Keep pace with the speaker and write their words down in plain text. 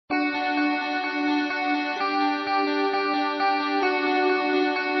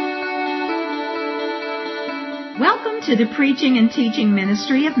Welcome to the preaching and teaching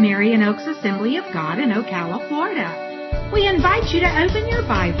ministry of Marion Oaks Assembly of God in Ocala, Florida. We invite you to open your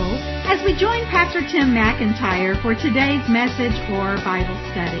Bible as we join Pastor Tim McIntyre for today's message or Bible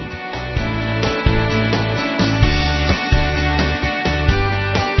study.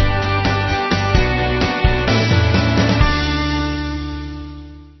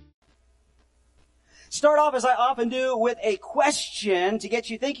 Start off, as I often do, with a question to get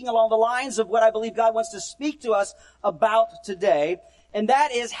you thinking along the lines of what I believe God wants to speak to us about today. And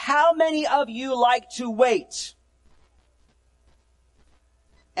that is, how many of you like to wait?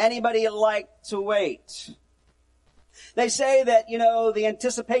 Anybody like to wait? They say that, the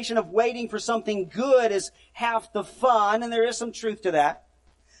anticipation of waiting for something good is half the fun, and there is some truth to that.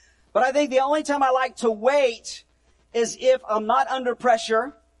 But I think the only time I like to wait is if I'm not under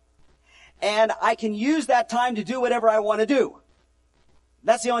pressure, and I can use that time to do whatever I want to do.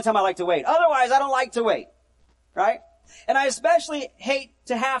 That's the only time I like to wait. Otherwise, I don't like to wait. Right? And I especially hate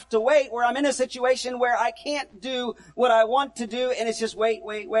to have to wait where I'm in a situation where I can't do what I want to do, and it's just wait.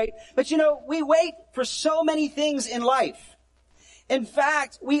 But we wait for so many things in life. In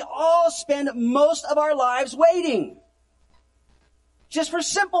fact, we all spend most of our lives waiting. Just for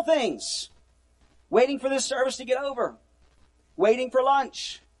simple things. Waiting for this service to get over. Waiting for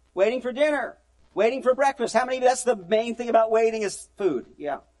lunch. Waiting for dinner. Waiting for breakfast. How many of you, that's the main thing about waiting is food?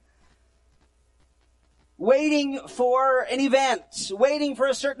 Yeah. Waiting for an event. Waiting for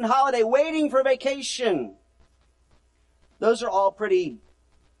a certain holiday. Waiting for vacation. Those are all pretty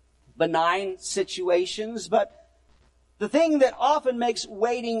benign situations, but the thing that often makes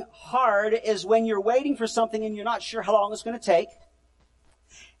waiting hard is when you're waiting for something and you're not sure how long it's going to take,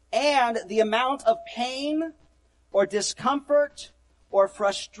 and the amount of pain or discomfort or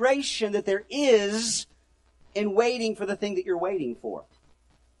frustration that there is in waiting for the thing that you're waiting for.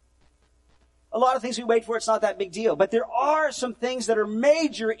 A lot of things we wait for, it's not that big deal. But there are some things that are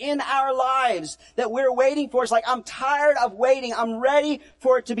major in our lives that we're waiting for. It's like, I'm tired of waiting. I'm ready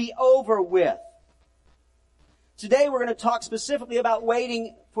for it to be over with. Today we're going to talk specifically about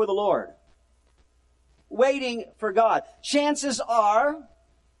waiting for the Lord. Waiting for God. Chances are,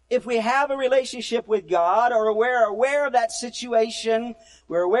 if we have a relationship with God, or we're aware of that situation,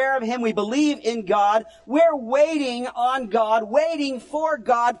 we're aware of Him, we believe in God, we're waiting on God, waiting for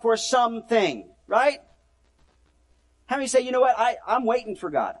God for something, right? How many say, you know what, I'm waiting for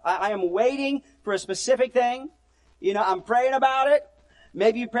God. I am waiting for a specific thing. I'm praying about it.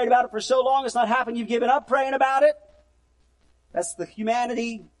 Maybe you've prayed about it for so long, it's not happened, you've given up praying about it. That's the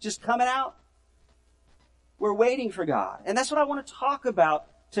humanity just coming out. We're waiting for God. And that's what I want to talk about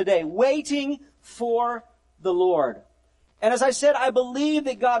today, waiting for the Lord. And as I said, I believe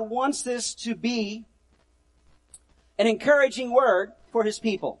that God wants this to be an encouraging word for His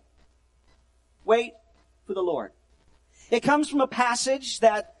people. Wait for the Lord. It comes from a passage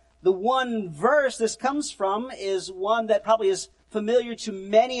that the one verse this comes from is one that probably is familiar to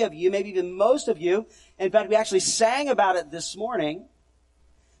many of you, maybe even most of you. In fact, we actually sang about it this morning.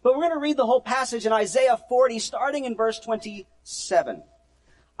 But we're going to read the whole passage in Isaiah 40, starting in verse 27.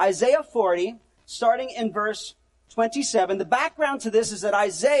 Isaiah 40, starting in verse 27. The background to this is that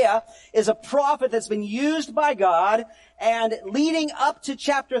Isaiah is a prophet that's been used by God, and leading up to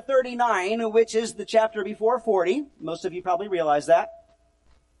chapter 39, which is the chapter before 40, most of you probably realize that,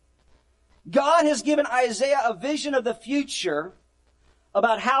 God has given Isaiah a vision of the future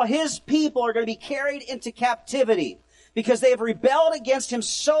about how His people are going to be carried into captivity, because they have rebelled against Him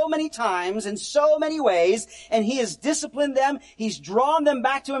so many times in so many ways, and He has disciplined them. He's drawn them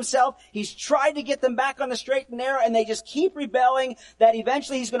back to Himself. He's tried to get them back on the straight and narrow, and they just keep rebelling, that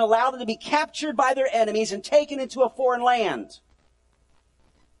eventually He's going to allow them to be captured by their enemies and taken into a foreign land.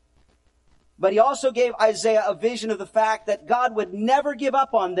 But He also gave Isaiah a vision of the fact that God would never give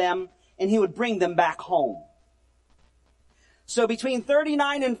up on them, and He would bring them back home. So between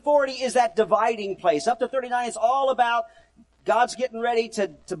 39 and 40 is that dividing place. Up to 39, it's all about God's getting ready to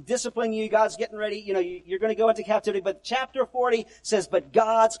discipline you. God's getting ready, you're going to go into captivity. But chapter 40 says, but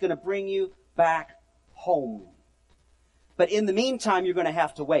God's going to bring you back home. But in the meantime, you're going to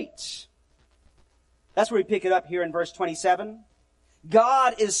have to wait. That's where we pick it up here in verse 27.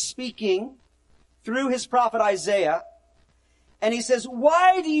 God is speaking through His prophet Isaiah. And He says,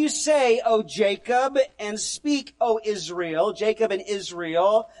 why do you say, O Jacob, and speak, O Israel? Jacob and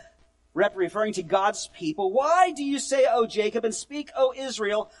Israel, referring to God's people. Why do you say, O Jacob, and speak, O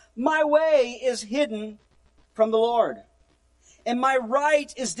Israel? My way is hidden from the Lord, and my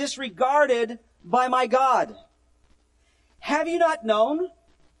right is disregarded by my God. Have you not known?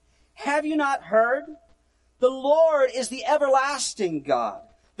 Have you not heard? The Lord is the everlasting God,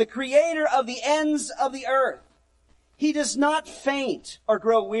 the creator of the ends of the earth. He does not faint or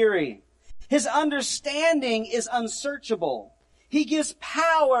grow weary. His understanding is unsearchable. He gives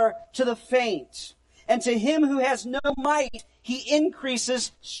power to the faint, and to him who has no might, he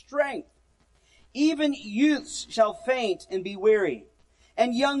increases strength. Even youths shall faint and be weary,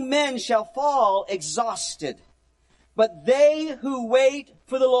 and young men shall fall exhausted. But they who wait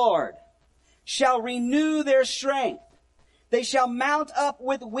for the Lord shall renew their strength. They shall mount up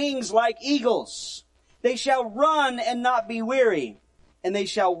with wings like eagles. They shall run and not be weary, and they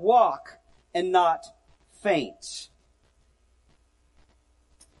shall walk and not faint.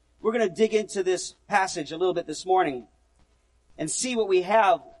 We're going to dig into this passage a little bit this morning and see what we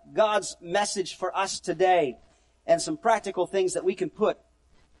have, God's message for us today, and some practical things that we can put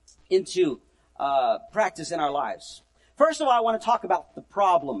into practice in our lives. First of all, I want to talk about the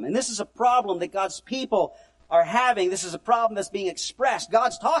problem. And this is a problem that God's people are having. This is a problem that's being expressed.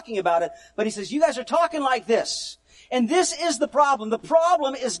 God's talking about it, but he says, you guys are talking like this. And this is the problem. The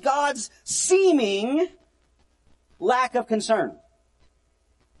problem is God's seeming lack of concern.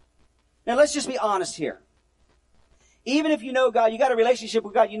 Now, let's just be honest here. Even if you know God, you got a relationship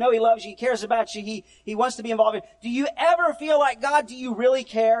with God, you know he loves you, he cares about you, he wants to be involved in you. Do you ever feel like, God, do you really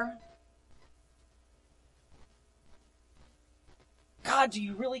care? God, do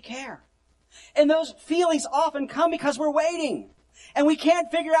you really care? And those feelings often come because we're waiting. And we can't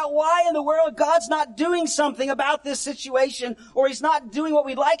figure out why in the world God's not doing something about this situation, or he's not doing what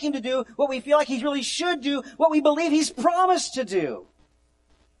we'd like him to do, what we feel like he really should do, what we believe he's promised to do.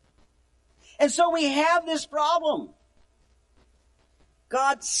 And so we have this problem.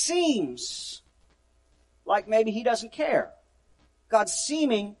 God seems like maybe he doesn't care. God's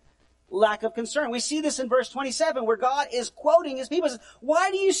seeming lack of concern. We see this in verse 27 where God is quoting his people. He says,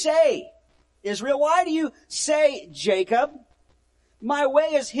 why do you say, Israel, why do you say, Jacob, my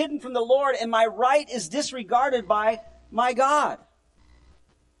way is hidden from the Lord and my right is disregarded by my God?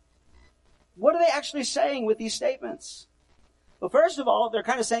 What are they actually saying with these statements? Well, first of all, they're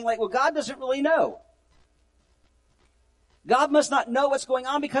kind of saying like, well, God doesn't really know. God must not know what's going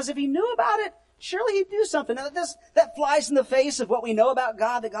on, because if he knew about it, surely he'd do something. Now, that flies in the face of what we know about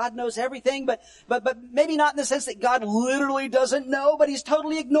God, that God knows everything, but maybe not in the sense that God literally doesn't know, but he's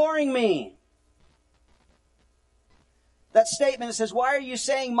totally ignoring me. That statement says, why are you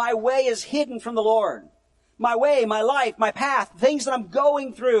saying my way is hidden from the Lord? My way, my life, my path, things that I'm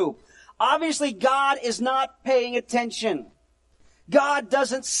going through. Obviously, God is not paying attention. God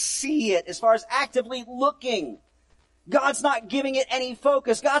doesn't see it as far as actively looking. God's not giving it any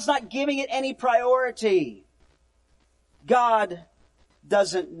focus. God's not giving it any priority. God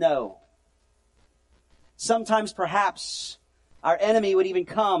doesn't know. Sometimes perhaps our enemy would even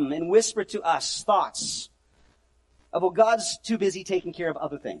come and whisper to us thoughts of, well, God's too busy taking care of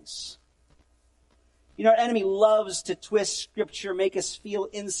other things. You know, our enemy loves to twist Scripture, make us feel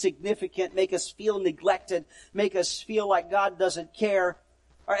insignificant, make us feel neglected, make us feel like God doesn't care.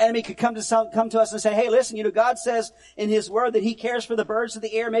 Our enemy could come to us and say, hey, listen, you know, God says in his word that he cares for the birds of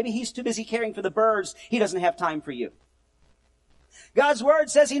the air. Maybe he's too busy caring for the birds. He doesn't have time for you. God's word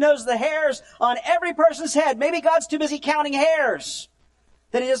says he knows the hairs on every person's head. Maybe God's too busy counting hairs,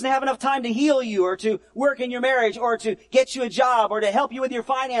 that he doesn't have enough time to heal you or to work in your marriage or to get you a job or to help you with your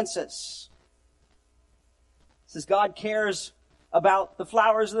finances. It says God cares about the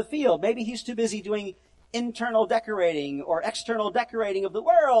flowers of the field. Maybe he's too busy doing internal decorating or external decorating of the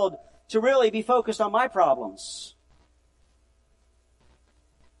world to really be focused on my problems.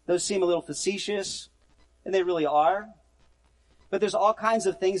 Those seem a little facetious, and they really are. But there's all kinds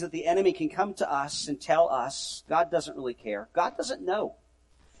of things that the enemy can come to us and tell us God doesn't really care. God doesn't know.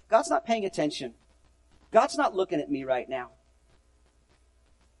 God's not paying attention. God's not looking at me right now.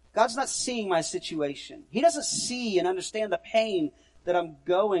 God's not seeing my situation. He doesn't see and understand the pain that I'm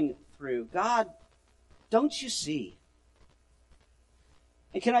going through. God, don't you see?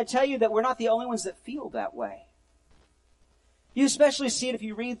 And can I tell you that we're not the only ones that feel that way? You especially see it if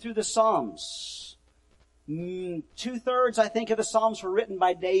you read through the Psalms. 2/3, I think, of the Psalms were written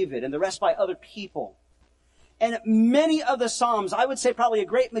by David and the rest by other people. And many of the Psalms, I would say probably a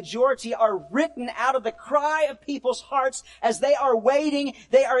great majority, are written out of the cry of people's hearts as they are waiting,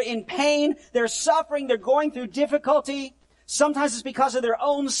 they are in pain, they're suffering, they're going through difficulty. Sometimes it's because of their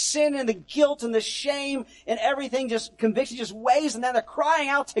own sin and the guilt and the shame and everything, just conviction just weighs, and then they're crying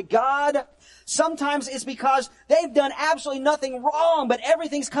out to God. Sometimes it's because they've done absolutely nothing wrong, but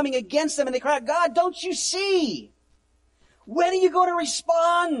everything's coming against them, and they cry, God, don't you see? When are you going to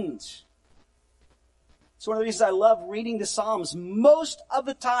respond? It's one of the reasons I love reading the Psalms. Most of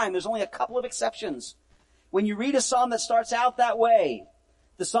the time, there's only a couple of exceptions. When you read a psalm that starts out that way,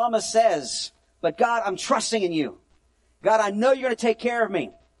 the psalmist says, but God, I'm trusting in you. God, I know you're going to take care of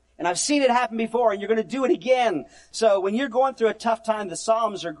me. And I've seen it happen before, and you're going to do it again. So when you're going through a tough time, the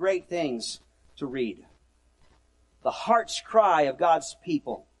Psalms are great things to read. The heart's cry of God's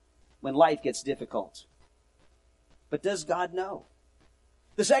people when life gets difficult. But does God know?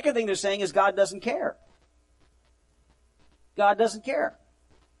 The second thing they're saying is God doesn't care. God doesn't care.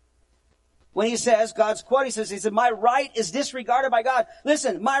 When he says, God's quote, he said, my right is disregarded by God.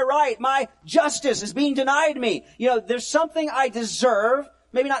 Listen, my right, my justice is being denied me. There's something I deserve,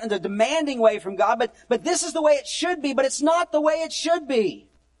 maybe not in a demanding way from God, but this is the way it should be, but it's not the way it should be.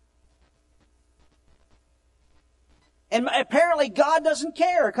 And apparently God doesn't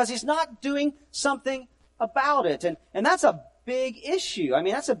care because he's not doing something about it. And that's a big issue. I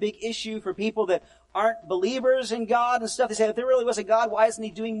mean, that's a big issue for people that aren't believers in God and stuff. They say, if there really was a God, why isn't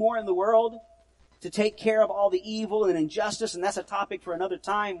he doing more in the world to take care of all the evil and injustice? And that's a topic for another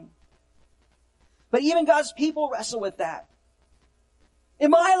time. But even God's people wrestle with that.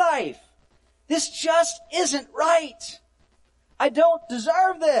 In my life, this just isn't right. I don't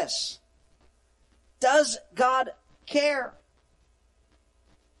deserve this. Does God care?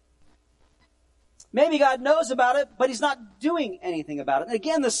 Maybe God knows about it, but he's not doing anything about it. And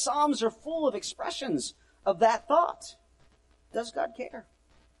again, the Psalms are full of expressions of that thought. Does God care?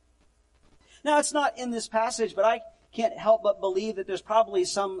 Now, it's not in this passage, but I can't help but believe that there's probably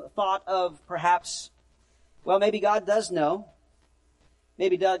some thought of perhaps, well, maybe God does know.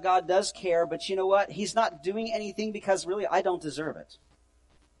 Maybe God does care, but you know what? He's not doing anything because really I don't deserve it.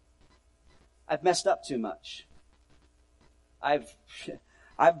 I've messed up too much.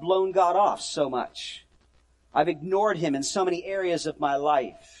 I've blown God off so much. I've ignored him in so many areas of my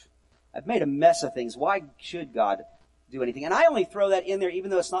life. I've made a mess of things. Why should God do anything? And I only throw that in there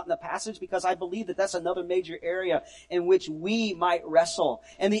even though it's not in the passage because I believe that that's another major area in which we might wrestle.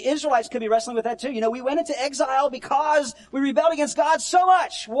 And the Israelites could be wrestling with that too. We went into exile because we rebelled against God so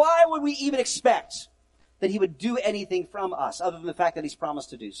much. Why would we even expect that he would do anything from us other than the fact that he's promised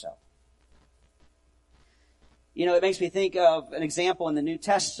to do so? It makes me think of an example in the New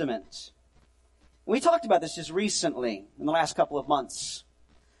Testament. We talked about this just recently in the last couple of months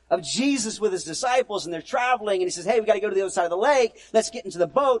of Jesus with his disciples, and they're traveling, and he says, hey, we got to go to the other side of the lake. Let's get into the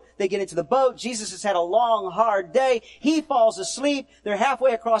boat. They get into the boat. Jesus has had a long, hard day. He falls asleep. They're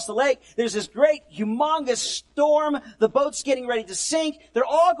halfway across the lake. There's this great, humongous storm. The boat's getting ready to sink. They're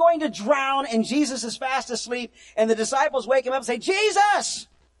all going to drown, and Jesus is fast asleep, and the disciples wake him up and say, Jesus!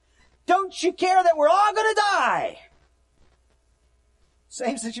 Don't you care that we're all going to die?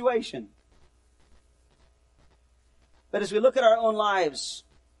 Same situation. But as we look at our own lives,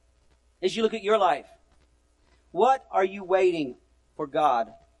 as you look at your life, what are you waiting for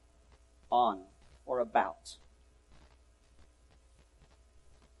God on or about?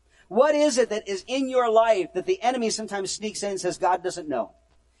 What is it that is in your life that the enemy sometimes sneaks in and says, God doesn't know.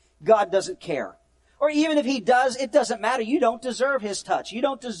 God doesn't care. Or even if he does, it doesn't matter. You don't deserve his touch. You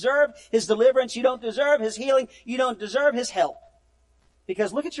don't deserve his deliverance. You don't deserve his healing. You don't deserve his help.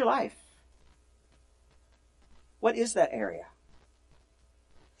 Because look at your life. What is that area?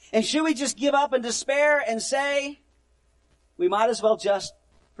 And should we just give up and despair and say, we might as well just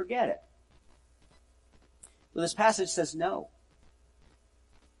forget it? Well, this passage says no.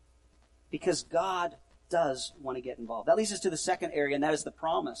 Because God does want to get involved. That leads us to the second area, and that is the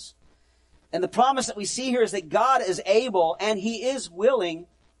promise. And the promise that we see here is that God is able and he is willing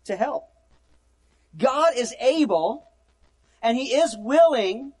to help. God is able and he is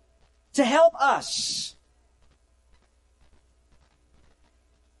willing to help us.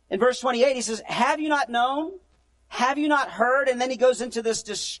 In verse 28, he says, have you not known? Have you not heard? And then he goes into this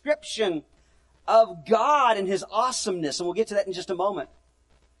description of God and his awesomeness. And we'll get to that in just a moment.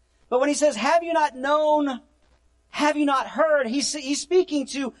 But when he says, have you not known? Have you not heard? He's speaking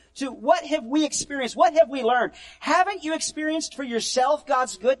to what have we experienced? What have we learned? Haven't you experienced for yourself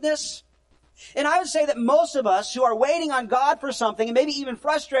God's goodness? And I would say that most of us who are waiting on God for something and maybe even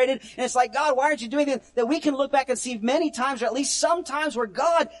frustrated, and it's like, God, why aren't you doing it? That we can look back and see many times, or at least some times, where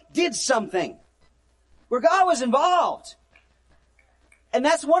God did something. Where God was involved. And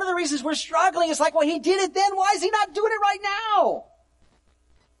that's one of the reasons we're struggling. It's like, well, he did it then. Why is he not doing it right now?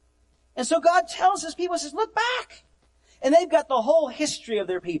 And so God tells his people, says, look back. And they've got the whole history of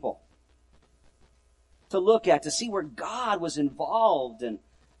their people to look at, to see where God was involved and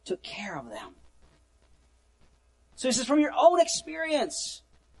took care of them. So he says, from your own experience,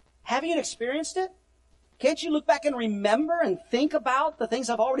 have you experienced it? Can't you look back and remember and think about the things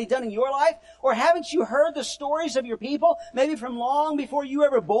I've already done in your life? Or haven't you heard the stories of your people, maybe from long before you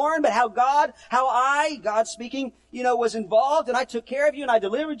were born, but how God speaking, was involved, and I took care of you and I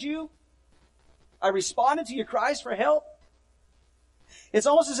delivered you? I responded to your cries for help. It's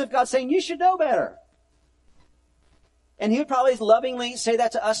almost as if God's saying, you should know better. And he would probably lovingly say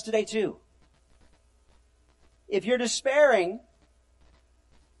that to us today too. If you're despairing,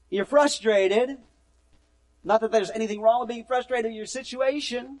 you're frustrated, not that there's anything wrong with being frustrated with your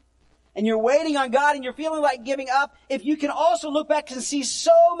situation, and you're waiting on God and you're feeling like giving up, if you can also look back and see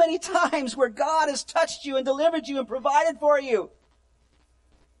so many times where God has touched you and delivered you and provided for you,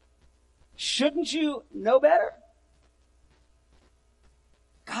 shouldn't you know better?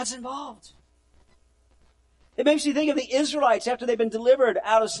 God's involved. It makes you think of the Israelites after they've been delivered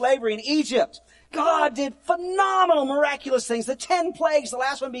out of slavery in Egypt. God did phenomenal, miraculous things. The 10 plagues, the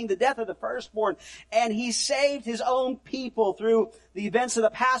last one being the death of the firstborn. And he saved his own people through the events of the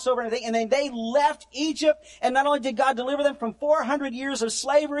Passover and everything. And then they left Egypt. And not only did God deliver them from 400 years of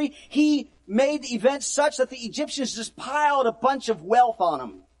slavery, he made the events such that the Egyptians just piled a bunch of wealth on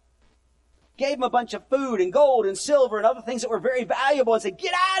them. Gave them a bunch of food and gold and silver and other things that were very valuable and said,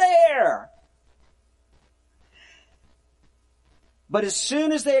 get out of here! But as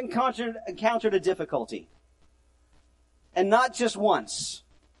soon as they encountered a difficulty, and not just once,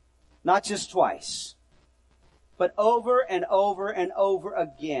 not just twice, but over and over and over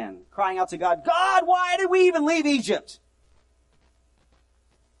again, crying out to God, God, why did we even leave Egypt?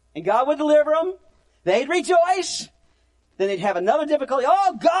 And God would deliver them. They'd rejoice. Then they'd have another difficulty.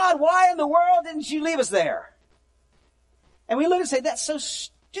 Oh, God, why in the world didn't you leave us there? And we look and say, that's so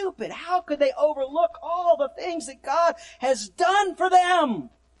stupid. How could they overlook all the things that God has done for them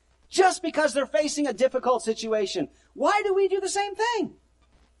just because they're facing a difficult situation? Why do we do the same thing?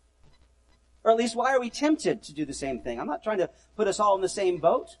 Or at least, why are we tempted to do the same thing? I'm not trying to put us all in the same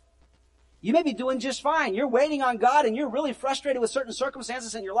boat. You may be doing just fine. You're waiting on God and you're really frustrated with certain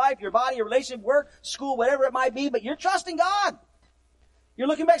circumstances in your life, your body, your relationship, work, school, whatever it might be, but you're trusting God. You're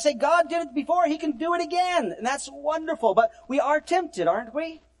looking back and say, God did it before, He can do it again. And that's wonderful. But we are tempted, aren't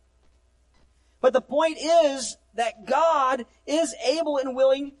we? But the point is that God is able and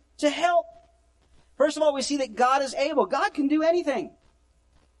willing to help. First of all, we see that God is able. God can do anything.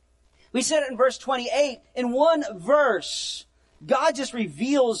 We said it in verse 28. In one verse, God just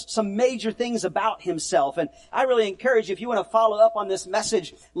reveals some major things about Himself. And I really encourage you, if you want to follow up on this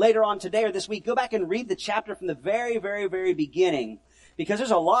message later on today or this week, go back and read the chapter from the very, very, very beginning. Because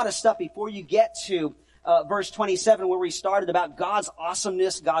there's a lot of stuff before you get to verse 27 where we started about God's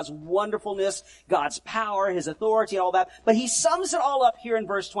awesomeness, God's wonderfulness, God's power, His authority, all that. But He sums it all up here in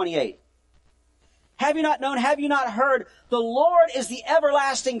verse 28. Have you not known, have you not heard? The Lord is the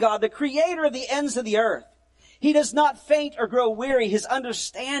everlasting God, the creator of the ends of the earth. He does not faint or grow weary. His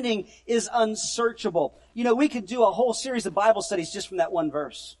understanding is unsearchable. You know, we could do a whole series of Bible studies just from that one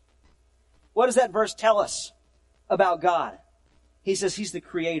verse. What does that verse tell us about God? He says He's the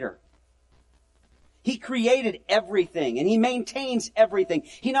creator. He created everything and He maintains everything.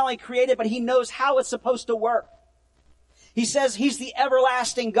 He not only created, but He knows how it's supposed to work. He says He's the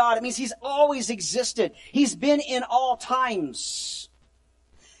everlasting God. It means He's always existed. He's been in all times.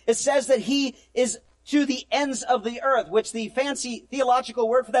 It says that He is to the ends of the earth, which the fancy theological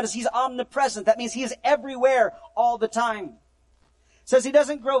word for that is He's omnipresent. That means He is everywhere all the time. It says He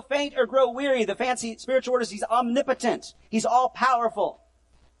doesn't grow faint or grow weary. The fancy spiritual word is He's omnipotent. He's all powerful.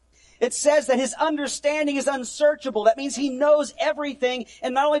 It says that His understanding is unsearchable. That means He knows everything.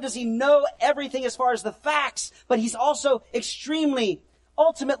 And not only does He know everything as far as the facts, but He's also extremely,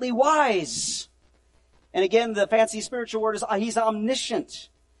 ultimately wise. And again, the fancy spiritual word is He's omniscient.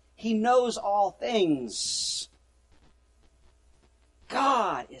 He knows all things.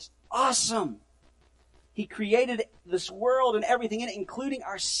 God is awesome. He created this world and everything in it, including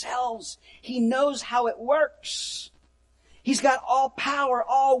ourselves. He knows how it works. He's got all power,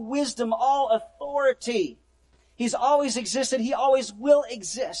 all wisdom, all authority. He's always existed. He always will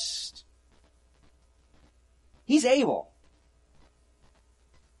exist. He's able.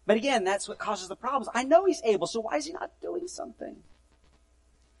 But again, that's what causes the problems. I know He's able, so why is He not doing something?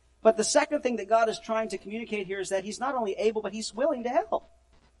 But the second thing that God is trying to communicate here is that He's not only able, but He's willing to help.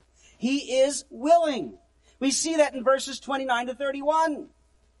 He is willing. We see that in verses 29 to 31.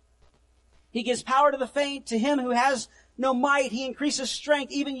 He gives power to the faint, to him who has no might. He increases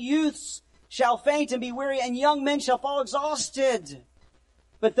strength. Even youths shall faint and be weary, and young men shall fall exhausted.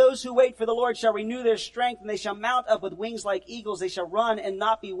 But those who wait for the Lord shall renew their strength, and they shall mount up with wings like eagles. They shall run and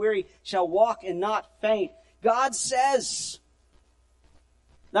not be weary, shall walk and not faint. God says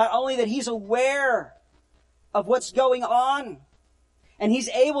not only that He's aware of what's going on, and He's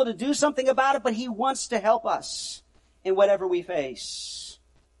able to do something about it, but He wants to help us in whatever we face.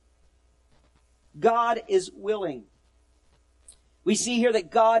 God is willing. We see here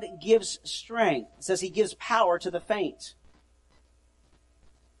that God gives strength. It says He gives power to the faint.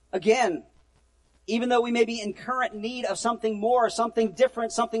 Again, even though we may be in current need of something more, something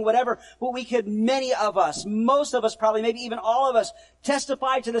different, something whatever, but we could, many of us, most of us probably, maybe even all of us,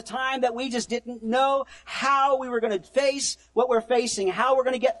 testify to the time that we just didn't know how we were going to face what we're facing, how we're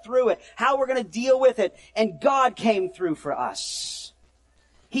going to get through it, how we're going to deal with it. And God came through for us.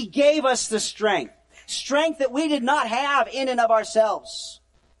 He gave us the strength that we did not have in and of ourselves.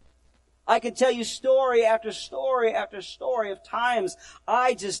 I could tell you story after story after story of times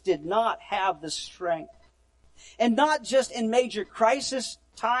I just did not have the strength. And not just in major crisis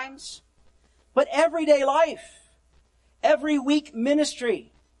times, but everyday life, every week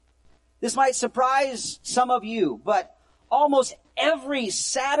ministry. This might surprise some of you, but almost every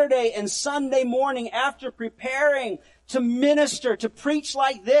Saturday and Sunday morning after preparing to minister, to preach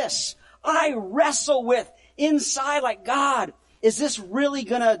like this, I wrestle with inside like, God, is this really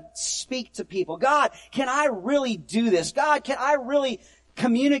going to speak to people? God, can I really do this? God, can I really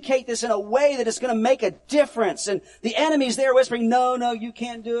communicate this in a way that it's going to make a difference? And the enemy's there whispering, no, you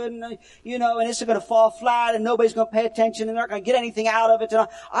can't do it. And, and it's going to fall flat and nobody's going to pay attention and they're not going to get anything out of it. And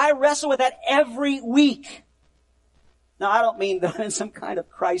I wrestle with that every week. Now, I don't mean that I'm in some kind of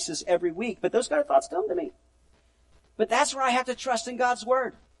crisis every week, but those kind of thoughts come to me. But that's where I have to trust in God's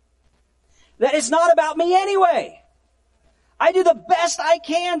Word. That it's not about me anyway. I do the best I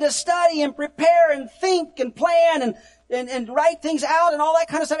can to study and prepare and think and plan and write things out and all that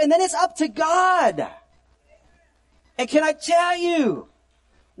kind of stuff. And then it's up to God. And can I tell you,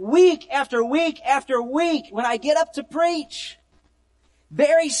 week after week after week, when I get up to preach,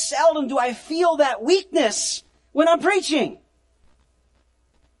 very seldom do I feel that weakness when I'm preaching.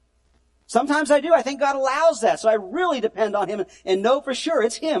 Sometimes I do. I think God allows that. So I really depend on Him and know for sure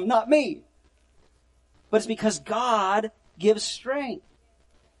it's Him, not me. But it's because God gives strength.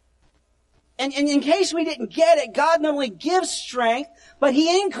 And in case we didn't get it, God not only gives strength, but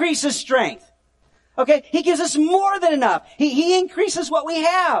He increases strength. Okay? He gives us more than enough. He increases what we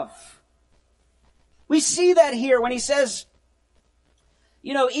have. We see that here when He says,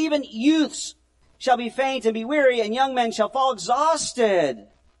 even youths shall be faint and be weary, and young men shall fall exhausted.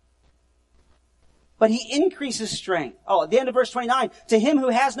 But He increases strength. Oh, at the end of verse 29, to him who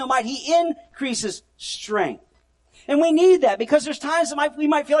has no might, He increases strength. And we need that because there's times that we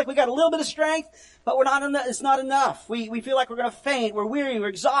might feel like we got a little bit of strength, but it's not enough. We feel like we're going to faint, we're weary, we're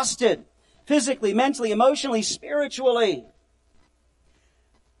exhausted, physically, mentally, emotionally, spiritually.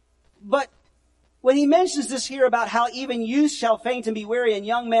 But when He mentions this here about how even youth shall faint and be weary and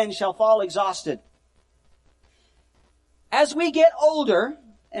young men shall fall exhausted, as we get older,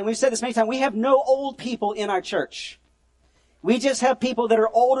 and we've said this many times, we have no old people in our church. We just have people that are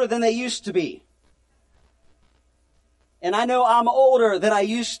older than they used to be. And I know I'm older than I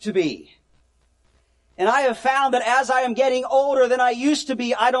used to be. And I have found that as I am getting older than I used to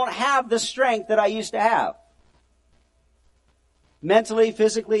be, I don't have the strength that I used to have. Mentally,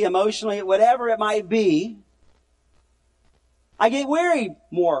 physically, emotionally, whatever it might be, I get weary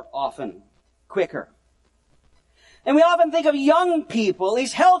more often, quicker. And we often think of young people,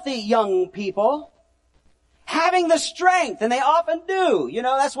 these healthy young people, having the strength, and they often do.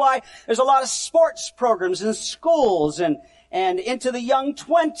 That's why there's a lot of sports programs in schools and into the young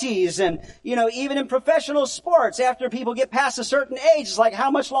 20s and, even in professional sports, after people get past a certain age, it's like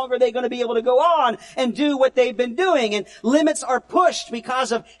how much longer are they going to be able to go on and do what they've been doing? And limits are pushed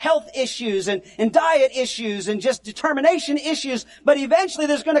because of health issues and diet issues and just determination issues. But eventually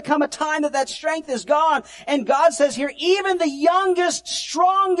there's going to come a time that strength is gone. And God says here, even the youngest,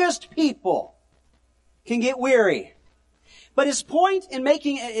 strongest people can get weary. But his point in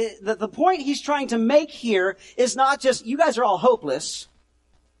making, the point he's trying to make here is not just, you guys are all hopeless.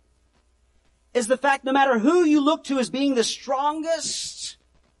 Is the fact no matter who you look to as being the strongest,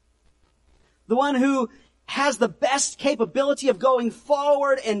 the one who has the best capability of going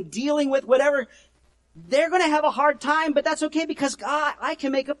forward and dealing with whatever, they're going to have a hard time, but that's okay because God, I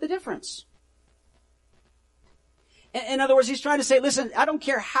can make up the difference. In other words, he's trying to say, listen, I don't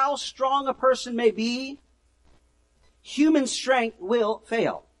care how strong a person may be, human strength will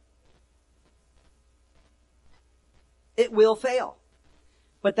fail. It will fail.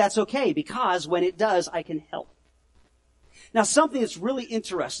 But that's okay because when it does, I can help. Now, something that's really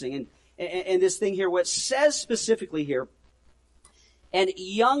interesting in this thing here, what it says specifically here, and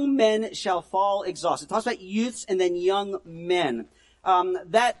young men shall fall exhausted. It talks about youths and then young men.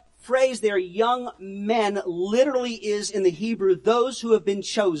 That phrase there, young men, literally is in the Hebrew, those who have been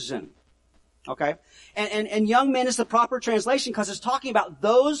chosen. Okay? And young men is the proper translation because it's talking about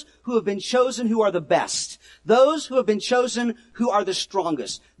those who have been chosen who are the best. Those who have been chosen who are the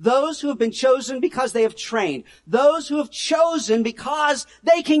strongest. Those who have been chosen because they have trained. Those who have chosen because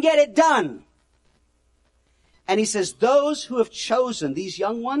they can get it done. And he says, those who have chosen, these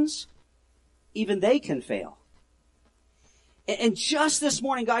young ones, even they can fail. And just this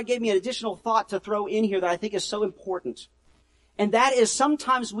morning, God gave me an additional thought to throw in here that I think is so important. And that is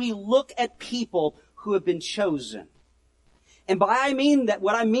sometimes we look at people who have been chosen. And what I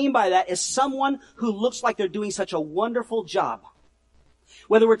mean by that is someone who looks like they're doing such a wonderful job.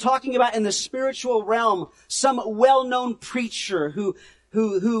 Whether we're talking about in the spiritual realm, some well-known preacher who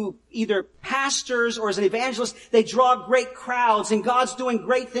either pastors or as an evangelist, they draw great crowds and God's doing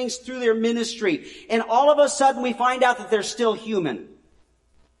great things through their ministry. And all of a sudden we find out that they're still human.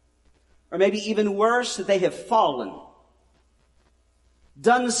 Or maybe even worse, that they have fallen.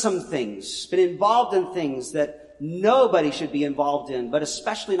 Done some things, been involved in things that nobody should be involved in, but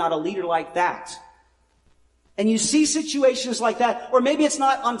especially not a leader like that. And you see situations like that, or maybe it's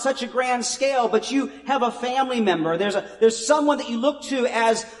not on such a grand scale, but you have a family member. There's someone that you look to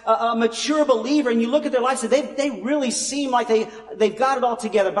as a mature believer, and you look at their lives and they really seem like they've got it all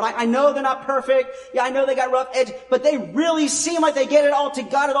together. But I know they're not perfect. Yeah, I know they got rough edges, but they really seem like they got it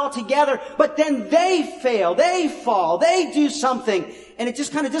all together. But then they fail, they fall, they do something, and it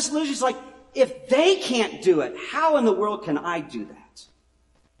just kind of disillusions. Like, if they can't do it, how in the world can I do that?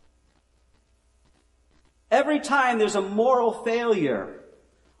 Every time there's a moral failure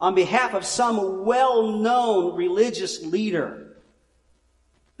on behalf of some well-known religious leader,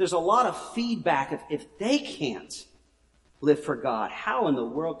 there's a lot of feedback. If they can't live for God, how in the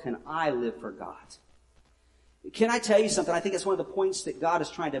world can I live for God? Can I tell you something? I think it's one of the points that God is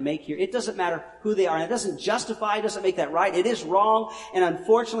trying to make here. It doesn't matter who they are. And it doesn't justify, it doesn't make that right. It is wrong. And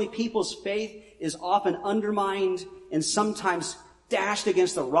unfortunately, people's faith is often undermined and sometimes dashed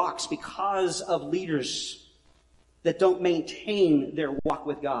against the rocks because of leaders that don't maintain their walk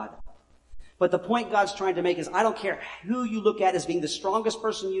with God. But the point God's trying to make is, I don't care who you look at as being the strongest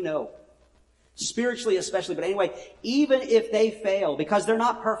person you know, spiritually especially, but anyway, even if they fail, because they're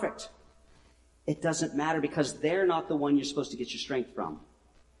not perfect, it doesn't matter, because they're not the one you're supposed to get your strength from.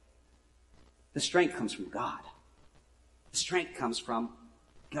 The strength comes from God. The strength comes from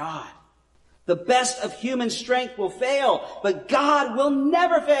God. The best of human strength will fail, but God will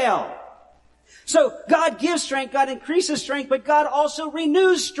never fail. So God gives strength, God increases strength, but God also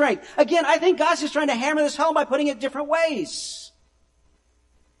renews strength. Again, I think God's just trying to hammer this home by putting it different ways.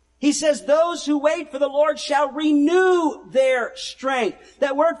 He says, those who wait for the Lord shall renew their strength.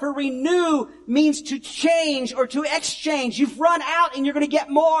 That word for renew means to change or to exchange. You've run out and you're going to get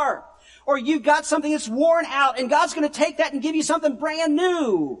more. Or you've got something that's worn out and God's going to take that and give you something brand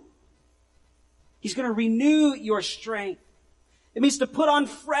new. He's going to renew your strength. It means to put on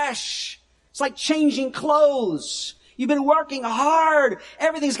fresh. It's like changing clothes. You've been working hard.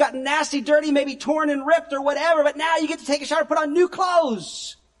 Everything's gotten nasty, dirty, maybe torn and ripped or whatever, but now you get to take a shower, put on new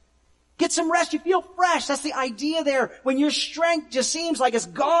clothes. Get some rest. You feel fresh. That's the idea there. When your strength just seems like it's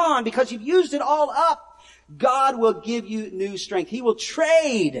gone because you've used it all up, God will give you new strength. He will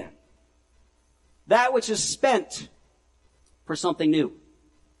trade that which is spent for something new.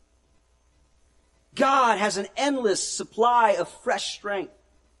 God has an endless supply of fresh strength.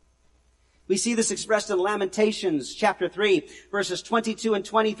 We see this expressed in Lamentations chapter 3, verses 22 and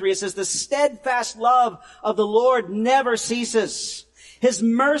 23. It says, the steadfast love of the Lord never ceases. His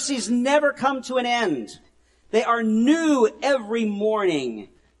mercies never come to an end. They are new every morning.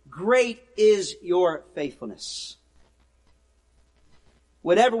 Great is your faithfulness.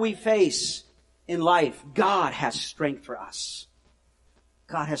 Whatever we face in life, God has strength for us.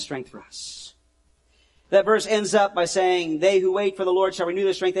 God has strength for us. That verse ends up by saying, they who wait for the Lord shall renew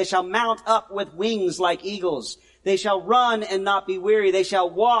their strength. They shall mount up with wings like eagles. They shall run and not be weary. They shall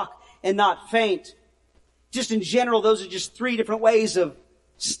walk and not faint. Just in general, those are just three different ways of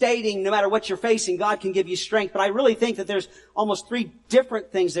stating no matter what you're facing, God can give you strength. But I really think that there's almost three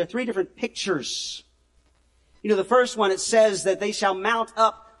different things. There are three different pictures. You know, the first one, it says that they shall mount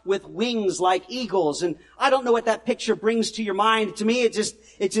up with wings like eagles. And I don't know what that picture brings to your mind. To me, it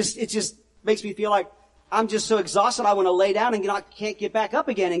just makes me feel like I'm just so exhausted, I want to lay down and can't get back up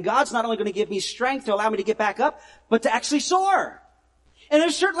again. And God's not only going to give me strength to allow me to get back up, but to actually soar. And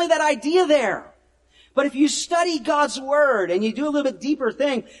there's certainly that idea there. But if you study God's Word and you do a little bit deeper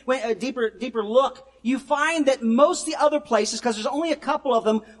thing, a deeper look, you find that most of the other places, because there's only a couple of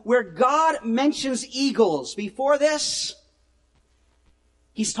them, where God mentions eagles. Before this,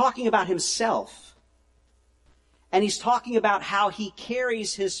 He's talking about Himself. And He's talking about how He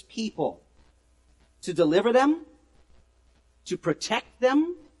carries His people. to deliver them, to protect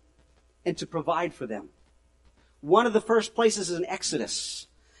them, and to provide for them. One of the first places is in Exodus,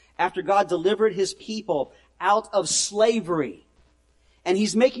 after God delivered his people out of slavery. And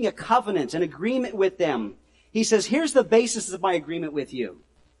he's making a covenant, an agreement with them. He says, here's the basis of my agreement with you.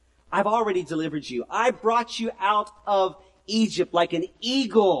 I've already delivered you. I brought you out of Egypt like an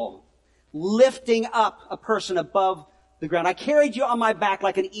eagle, lifting up a person above the ground. I carried you on my back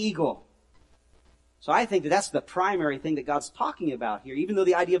like an eagle. So I think that that's the primary thing that God's talking about here. Even though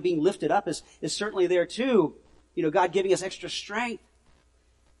the idea of being lifted up is certainly there too. You know, God giving us extra strength.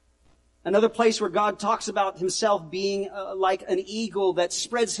 Another place where God talks about himself being like an eagle that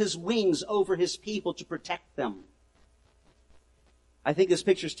spreads his wings over his people to protect them. I think this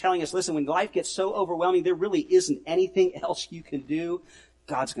picture is telling us, listen, when life gets so overwhelming, there really isn't anything else you can do.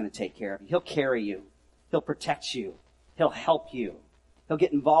 God's going to take care of you. He'll carry you. He'll protect you. He'll help you. He'll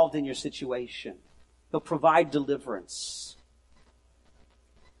get involved in your situation. He'll provide deliverance.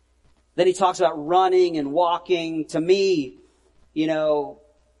 Then he talks about running and walking. To me, you know,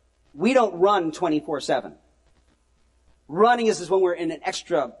 we don't run 24/7. Running is when we're in an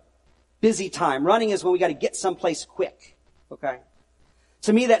extra busy time. Running is when we got to get someplace quick. Okay?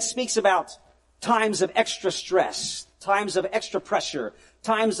 To me, that speaks about times of extra stress, times of extra pressure,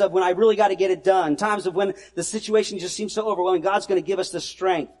 times of when I really got to get it done, times of when the situation just seems so overwhelming. God's going to give us the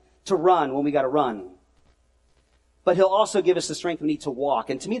strength to run when we got to run. But he'll also give us the strength we need to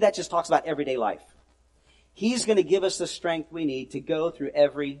walk. And to me, that just talks about everyday life. He's going to give us the strength we need to go through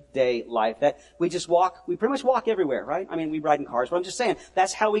everyday life. That we just walk, we pretty much walk everywhere, right? I mean, we ride in cars, but I'm just saying,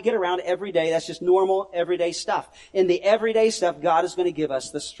 that's how we get around every day. That's just normal, everyday stuff. In the everyday stuff, God is going to give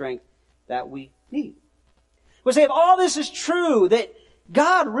us the strength that we need. We say, if all this is true, that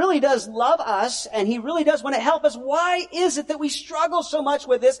God really does love us, and he really does want to help us, why is it that we struggle so much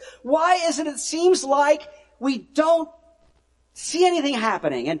with this? Why is it seems like we don't see anything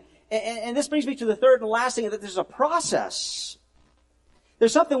happening? And this brings me to the third and last thing, that there's a process.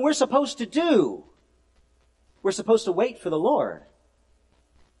 There's something we're supposed to do. We're supposed to wait for the Lord.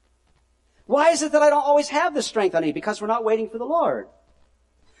 Why is it that I don't always have the strength I need? Because we're not waiting for the Lord.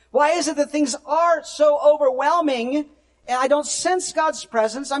 Why is it that things are so overwhelming and I don't sense God's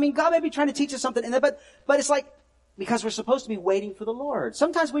presence? I mean, God may be trying to teach us something in there, but it's like, because we're supposed to be waiting for the Lord.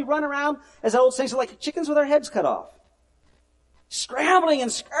 Sometimes we run around, as the old saying, like chickens with our heads cut off. Scrambling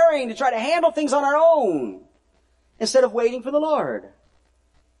and scurrying to try to handle things on our own instead of waiting for the Lord.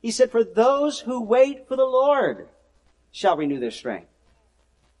 He said, for those who wait for the Lord shall renew their strength.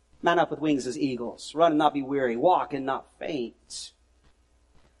 Mount up with wings as eagles. Run and not be weary. Walk and not faint.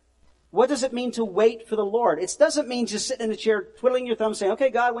 What does it mean to wait for the Lord? It doesn't mean just sitting in a chair, twiddling your thumbs, saying, okay,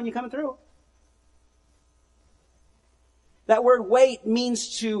 God, when you coming through? That word wait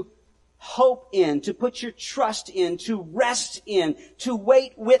means to hope in, to put your trust in, to rest in, to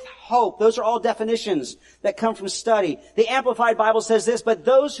wait with hope. Those are all definitions that come from study. The Amplified Bible says this, but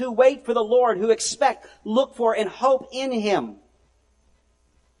those who wait for the Lord, who expect, look for, and hope in him.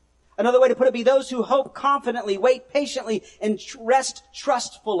 Another way to put it be those who hope confidently, wait patiently, and rest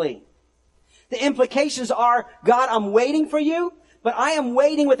trustfully. The implications are, God, I'm waiting for you, but I am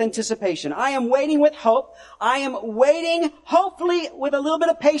waiting with anticipation. I am waiting with hope. I am waiting, hopefully, with a little bit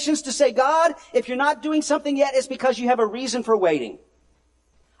of patience to say, God, if you're not doing something yet, it's because you have a reason for waiting.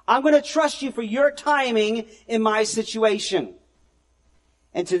 I'm going to trust you for your timing in my situation.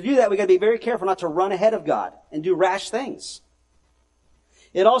 And to do that, we've got to be very careful not to run ahead of God and do rash things.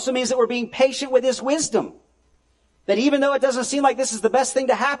 It also means that we're being patient with his wisdom. That even though it doesn't seem like this is the best thing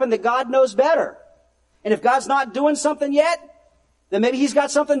to happen, that God knows better. And if God's not doing something yet, then maybe he's got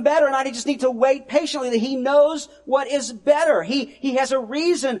something better and I just need to wait patiently, that he knows what is better. He has a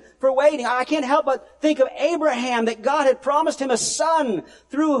reason for waiting. I can't help but think of Abraham, that God had promised him a son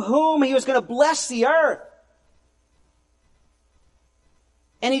through whom he was going to bless the earth.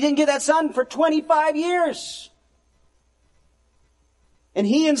 And he didn't get that son for 25 years. And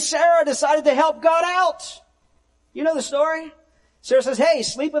he and Sarah decided to help God out. You know the story? Sarah says, hey,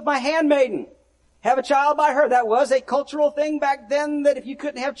 sleep with my handmaiden. Have a child by her. That was a cultural thing back then, that if you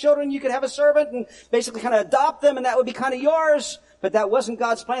couldn't have children, you could have a servant and basically kind of adopt them, and that would be kind of yours. But that wasn't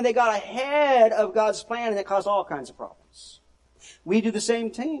God's plan. They got ahead of God's plan, and it caused all kinds of problems. We do the same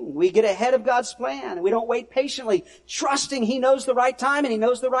thing. We get ahead of God's plan. We don't wait patiently, trusting he knows the right time and he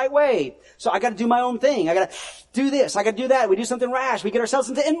knows the right way. So I got to do my own thing. I got to do this. I got to do that. We do something rash. We get ourselves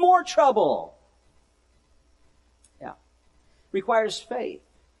into more trouble. Yeah. Requires faith.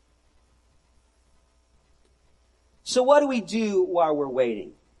 So what do we do while we're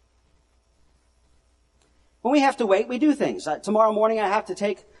waiting? When we have to wait, we do things. Tomorrow morning I have to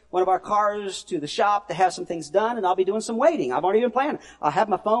take one of our cars to the shop to have some things done, and I'll be doing some waiting. I've already been planning. I'll have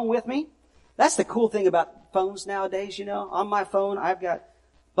my phone with me. That's the cool thing about phones nowadays, you know. On my phone, I've got a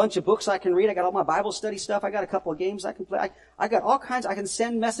bunch of books I can read. I got all my Bible study stuff. I got a couple of games I can play. I got all kinds. I can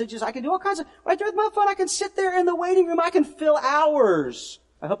send messages. I can do all kinds of, right there with my phone. I can sit there in the waiting room. I can fill hours.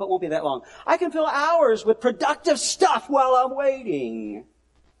 I hope it won't be that long. I can fill hours with productive stuff while I'm waiting.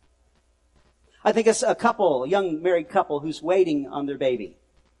 I think it's a young married couple who's waiting on their baby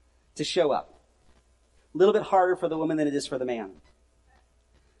to show up. A little bit harder for the woman than it is for the man.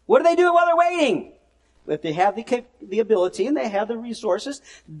 What do they do while they're waiting? If they have the ability and they have the resources,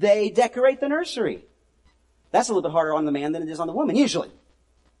 they decorate the nursery. That's a little bit harder on the man than it is on the woman, usually.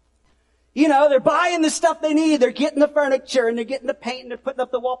 You know, they're buying the stuff they need. They're getting the furniture and they're getting the paint and they're putting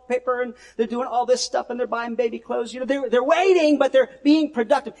up the wallpaper and they're doing all this stuff and they're buying baby clothes. You know, they're waiting, but they're being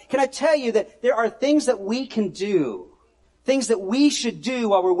productive. Can I tell you that there are things that we can do, things that we should do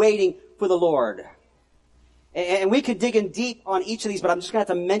while we're waiting for the Lord? And we could dig in deep on each of these, but I'm just going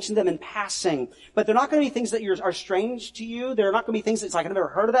to have to mention them in passing. But they're not going to be things that are strange to you. They're not going to be things that's like, I've never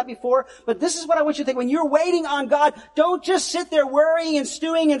heard of that before. But this is what I want you to think. When you're waiting on God, don't just sit there worrying and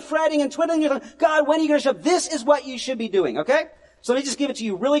stewing and fretting and twiddling your thumb. God, when are you going to show up? This is what you should be doing, okay? So let me just give it to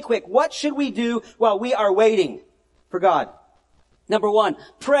you really quick. What should we do while we are waiting for God? Number one,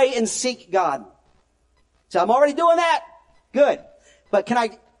 pray and seek God. So I'm already doing that. Good. But can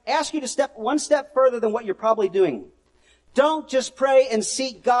I ask you to step one step further than what you're probably doing? Don't just pray and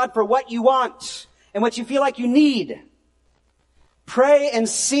seek God for what you want and what you feel like you need. Pray and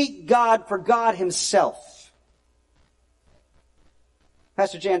seek God for God Himself.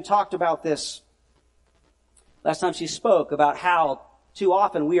 Pastor Jan talked about this last time she spoke, about how too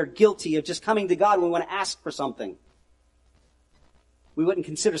often we are guilty of just coming to God when we want to ask for something. We wouldn't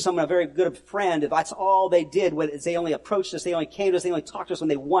consider someone a very good friend if that's all they did, is they only approached us, they only came to us, they only talked to us when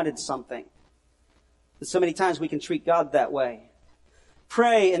they wanted something. But so many times we can treat God that way.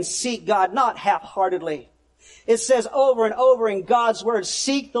 Pray and seek God, not half-heartedly. It says over and over in God's Word,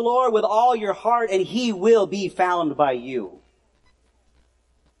 seek the Lord with all your heart and He will be found by you.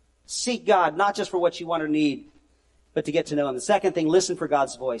 Seek God, not just for what you want or need, but to get to know Him. The second thing, listen for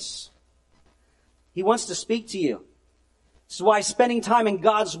God's voice. He wants to speak to you. This is why spending time in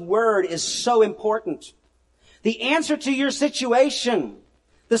God's Word is so important. The answer to your situation,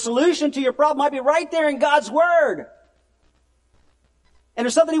 the solution to your problem might be right there in God's Word. And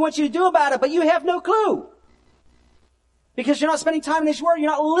there's something He wants you to do about it, but you have no clue. Because you're not spending time in His Word. You're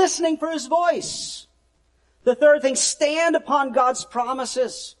not listening for His voice. The third thing, stand upon God's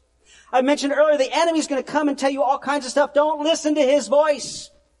promises. I mentioned earlier, the enemy's going to come and tell you all kinds of stuff. Don't listen to his voice.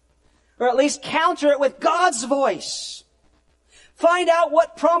 Or at least counter it with God's voice. Find out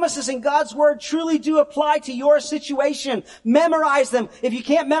what promises in God's Word truly do apply to your situation. Memorize them. If you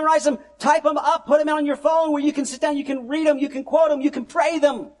can't memorize them, type them up, put them on your phone where you can sit down, you can read them, you can quote them, you can pray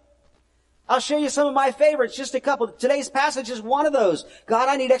them. I'll show you some of my favorites, just a couple. Today's passage is one of those. God,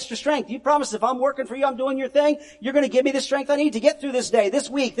 I need extra strength. You promised if I'm working for you, I'm doing your thing, you're going to give me the strength I need to get through this day, this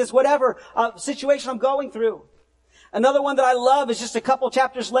week, this whatever situation I'm going through. Another one that I love is just a couple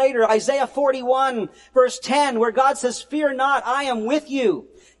chapters later, Isaiah 41, verse 10, where God says, fear not, I am with you.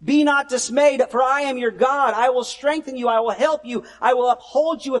 Be not dismayed, for I am your God. I will strengthen you. I will help you. I will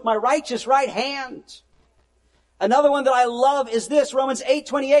uphold you with my righteous right hand. Another one that I love is this, Romans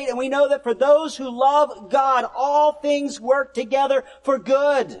 8:28, and we know that for those who love God, all things work together for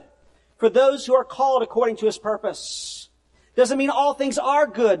good, for those who are called according to His purpose. Doesn't mean all things are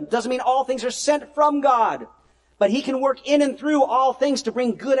good. Doesn't mean all things are sent from God. But He can work in and through all things to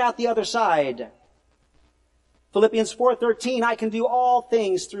bring good out the other side. Philippians 4:13, I can do all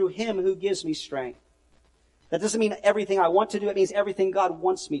things through Him who gives me strength. That doesn't mean everything I want to do. It means everything God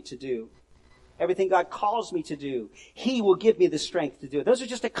wants me to do. Everything God calls me to do. He will give me the strength to do it. Those are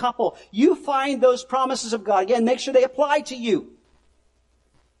just a couple. You find those promises of God. Again, make sure they apply to you.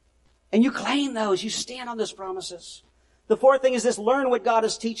 And you claim those. You stand on those promises. The fourth thing is this, learn what God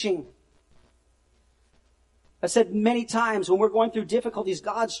is teaching. I said many times when we're going through difficulties,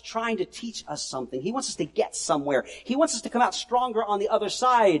 God's trying to teach us something. He wants us to get somewhere. He wants us to come out stronger on the other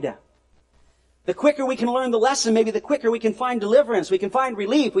side. The quicker we can learn the lesson, maybe the quicker we can find deliverance, we can find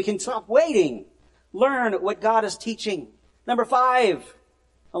relief, we can stop waiting. Learn what God is teaching. Number 5,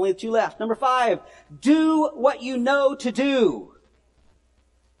 only 2 left. Number 5, do what you know to do.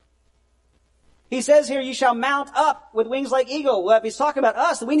 He says here, you shall mount up with wings like eagle. Well, if He's talking about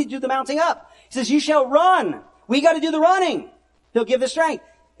us, then we need to do the mounting up. He says, you shall run. We got to do the running. He'll give the strength.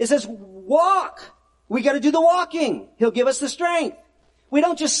 It says, walk. We got to do the walking. He'll give us the strength. We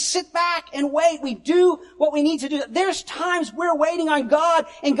don't just sit back and wait. We do what we need to do. There's times we're waiting on God,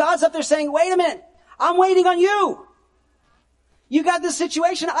 and God's up there saying, wait a minute, I'm waiting on you. You got this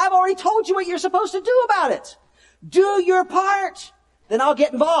situation. I've already told you what you're supposed to do about it. Do your part. Then I'll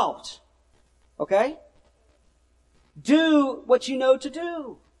get involved. Okay? Do what you know to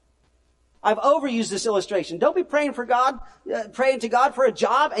do. I've overused this illustration. Don't be praying for God, praying to God for a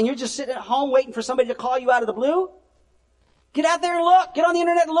job, and you're just sitting at home waiting for somebody to call you out of the blue. Get out there and look. Get on the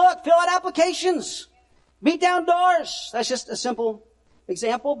internet and look. Fill out applications. Beat down doors. That's just a simple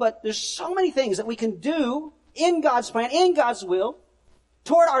example, but there's so many things that we can do in God's plan, in God's will,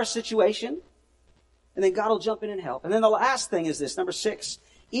 toward our situation, and then God will jump in and help. And then the last thing is this, number 6.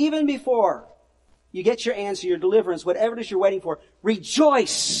 Even before you get your answer, your deliverance, whatever it is you're waiting for,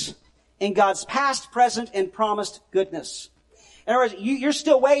 rejoice in God's past, present, and promised goodness. In other words, you're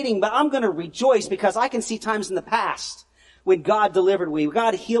still waiting, but I'm going to rejoice because I can see times in the past when God delivered me, when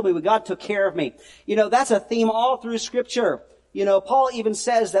God healed me, when God took care of me. You know, that's a theme all through Scripture. You know, Paul even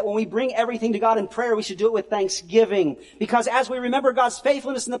says that when we bring everything to God in prayer, we should do it with thanksgiving. Because as we remember God's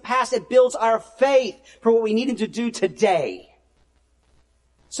faithfulness in the past, it builds our faith for what we need Him to do today.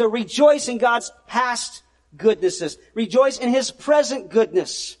 So rejoice in God's past goodnesses. Rejoice in His present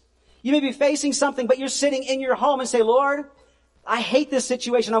goodness. You may be facing something, but you're sitting in your home and say, Lord, I hate this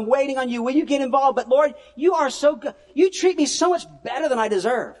situation. I'm waiting on you. Will you get involved? But Lord, you are so good. You treat me so much better than I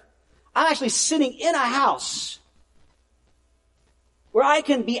deserve. I'm actually sitting in a house where I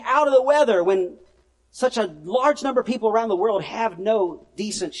can be out of the weather when such a large number of people around the world have no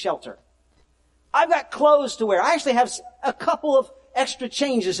decent shelter. I've got clothes to wear. I actually have a couple of extra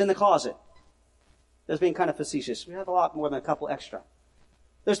changes in the closet. That's being kind of facetious. We have a lot more than a couple extra.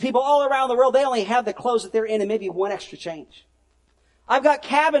 There's people all around the world, they only have the clothes that they're in and maybe one extra change. I've got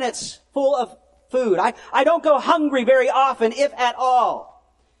cabinets full of food. I don't go hungry very often, if at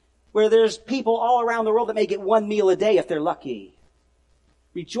all. Where there's people all around the world that may get one meal a day if they're lucky.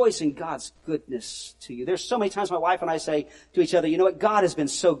 Rejoice in God's goodness to you. There's so many times my wife and I say to each other, you know what? God has been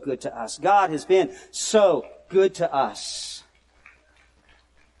so good to us. God has been so good to us.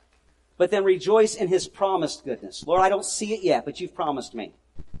 But then rejoice in His promised goodness. Lord, I don't see it yet, but you've promised me.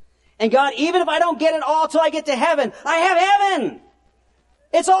 And God, even if I don't get it all till I get to heaven, I have heaven.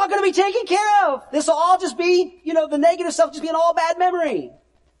 It's all going to be taken care of. This will all just be, you know, the negative stuff just be an all bad memory.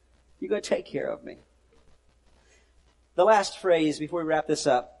 You're going to take care of me. The last phrase before we wrap this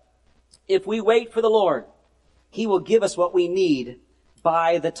up. If we wait for the Lord, He will give us what we need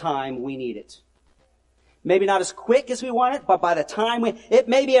by the time we need it. Maybe not as quick as we want it, but by the time it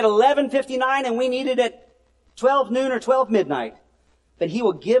may be at 11:59 and we need it at 12 noon or 12 midnight. But He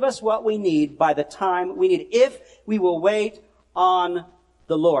will give us what we need by the time we need it, if we will wait on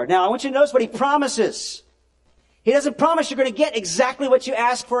the Lord. Now, I want you to notice what He promises. He doesn't promise you're going to get exactly what you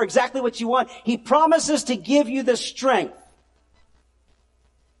ask for, exactly what you want. He promises to give you the strength.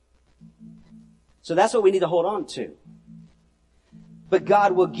 So that's what we need to hold on to. But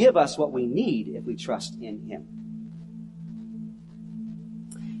God will give us what we need if we trust in Him.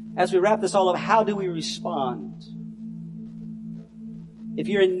 As we wrap this all up, how do we respond? If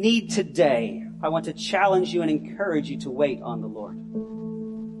you're in need today, I want to challenge you and encourage you to wait on the Lord.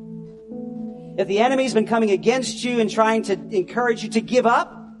 If the enemy's been coming against you and trying to encourage you to give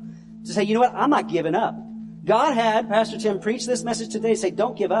up, to say, you know what, I'm not giving up. God had Pastor Tim preach this message today, say,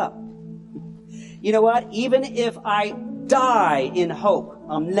 don't give up. You know what, even if I die in hope,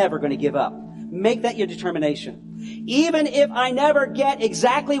 I'm never going to give up. Make that your determination. Even if I never get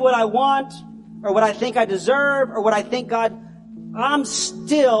exactly what I want, or what I think I deserve, or what I think God, I'm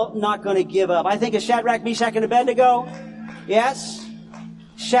still not going to give up. I think of Shadrach, Meshach, and Abednego. Yes.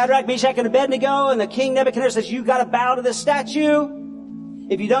 Shadrach, Meshach, and Abednego, and the king Nebuchadnezzar says, you've got to bow to this statue.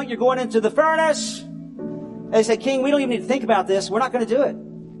 If you don't, you're going into the furnace. And they say, King, we don't even need to think about this. We're not going to do it.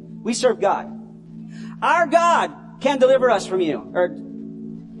 We serve God. Our God can deliver us from you.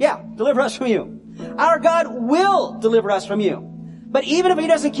 Deliver us from you. Our God will deliver us from you. But even if He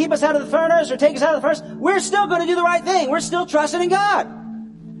doesn't keep us out of the furnace or take us out of the furnace, we're still going to do the right thing. We're still trusting in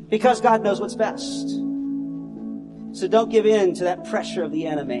God. Because God knows what's best. So don't give in to that pressure of the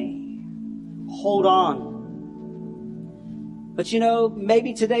enemy. Hold on. But you know,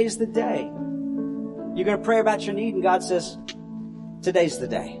 maybe today's the day. You're going to pray about your need and God says, today's the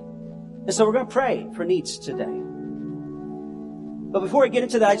day. And so we're going to pray for needs today. But before we get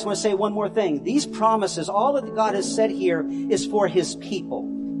into that, I just want to say one more thing. These promises, all that God has said here is for His people.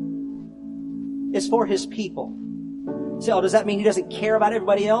 It's for His people. So, does that mean He doesn't care about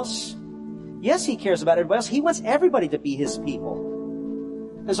everybody else? Yes, He cares about everybody else. He wants everybody to be His people.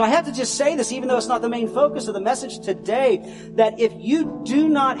 And so I have to just say this, even though it's not the main focus of the message today, that if you do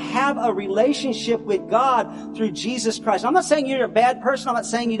not have a relationship with God through Jesus Christ, I'm not saying you're a bad person. I'm not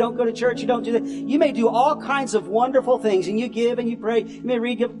saying you don't go to church, you don't do that. You may do all kinds of wonderful things, and you give and you pray, you may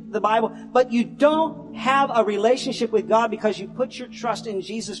read the Bible, but you don't have a relationship with God because you put your trust in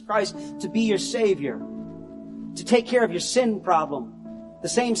Jesus Christ to be your Savior, to take care of your sin problem, the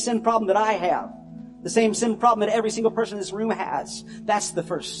same sin problem that I have. The same sin problem that every single person in this room has. That's the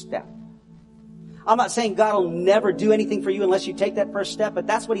first step. I'm not saying God will never do anything for you unless you take that first step, but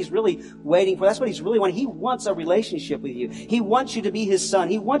that's what He's really waiting for. That's what He's really wanting. He wants a relationship with you. He wants you to be His son.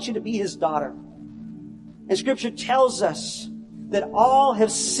 He wants you to be His daughter. And Scripture tells us that all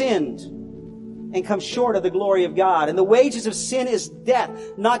have sinned and come short of the glory of God. And the wages of sin is death,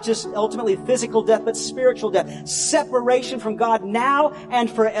 not just ultimately physical death, but spiritual death. Separation from God now and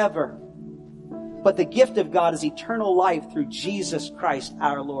forever. But the gift of God is eternal life through Jesus Christ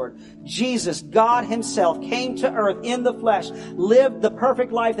our Lord. Jesus, God Himself, came to earth in the flesh, lived the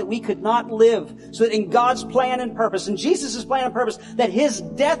perfect life that we could not live, so that in God's plan and purpose, in Jesus' plan and purpose, that His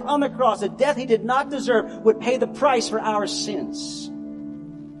death on the cross, a death He did not deserve, would pay the price for our sins.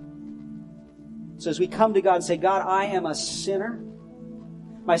 So as we come to God and say, God, I am a sinner.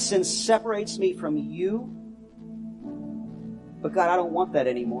 My sin separates me from You. But God, I don't want that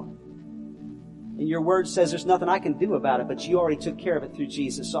anymore. And Your word says there's nothing I can do about it, but You already took care of it through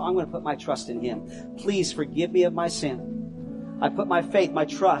Jesus. So I'm going to put my trust in Him. Please forgive me of my sin. I put my faith, my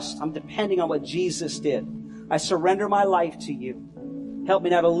trust. I'm depending on what Jesus did. I surrender my life to You. Help me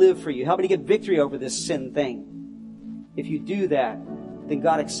now to live for You. Help me to get victory over this sin thing. If you do that, then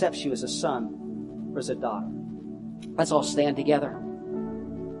God accepts you as a son or as a daughter. Let's all stand together.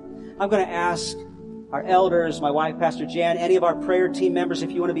 I'm going to ask our elders, my wife, Pastor Jan, any of our prayer team members,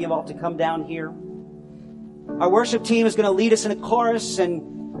 if you want to be involved, to come down here. Our worship team is going to lead us in a chorus,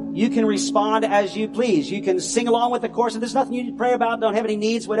 and you can respond as you please. You can sing along with the chorus. If there's nothing you need to pray about, don't have any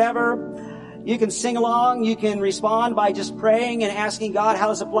needs, whatever, you can sing along. You can respond by just praying and asking God how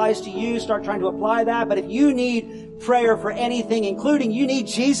this applies to you. Start trying to apply that. But if you need prayer for anything, including you need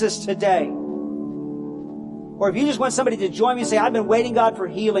Jesus today, or if you just want somebody to join me and say, I've been waiting, God, for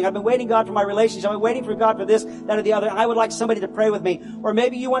healing. I've been waiting, God, for my relationship. I've been waiting for God for this, that, or the other. And I would like somebody to pray with me. Or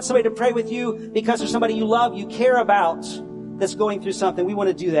maybe you want somebody to pray with you because there's somebody you love, you care about, that's going through something. We want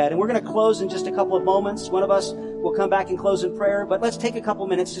to do that. And we're going to close in just a couple of moments. One of us will come back and close in prayer. But let's take a couple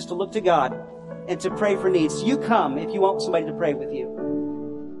minutes just to look to God and to pray for needs. You come if you want somebody to pray with you.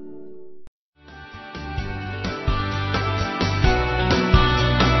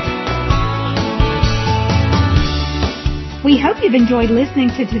 We hope you've enjoyed listening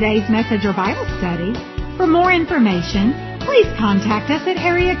to today's message or Bible study. For more information, please contact us at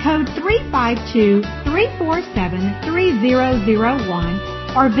area code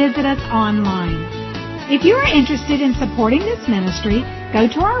 352-347-3001 or visit us online. If you are interested in supporting this ministry, go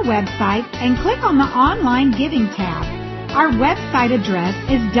to our website and click on the online giving tab. Our website address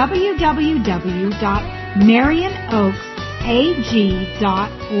is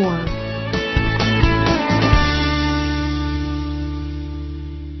www.marionoaksag.org.